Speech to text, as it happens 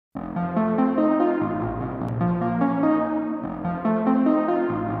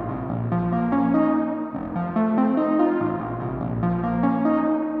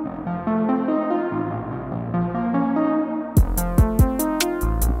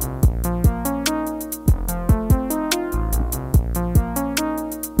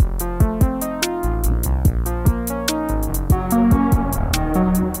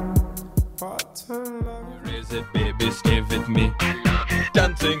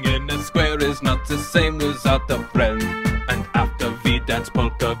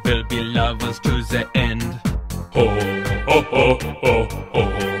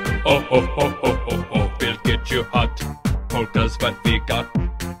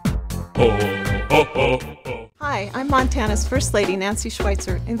Hi, I'm Montana's First Lady, Nancy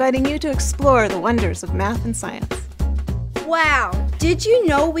Schweitzer, inviting you to explore the wonders of math and science. Wow! Did you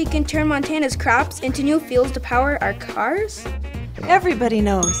know we can turn Montana's crops into new fuels to power our cars? Everybody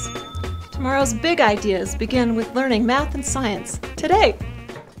knows. Tomorrow's big ideas begin with learning math and science today.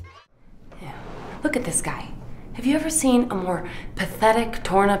 Yeah. Look at this guy. Have you ever seen a more pathetic,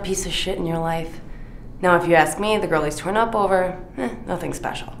 torn-up piece of shit in your life? Now, if you ask me, the girl he's torn up over, nothing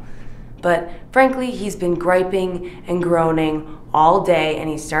special. But frankly, he's been griping and groaning all day, and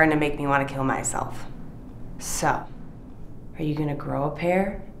he's starting to make me want to kill myself. So, are you gonna grow a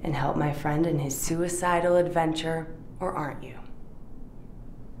pair and help my friend in his suicidal adventure, or aren't you?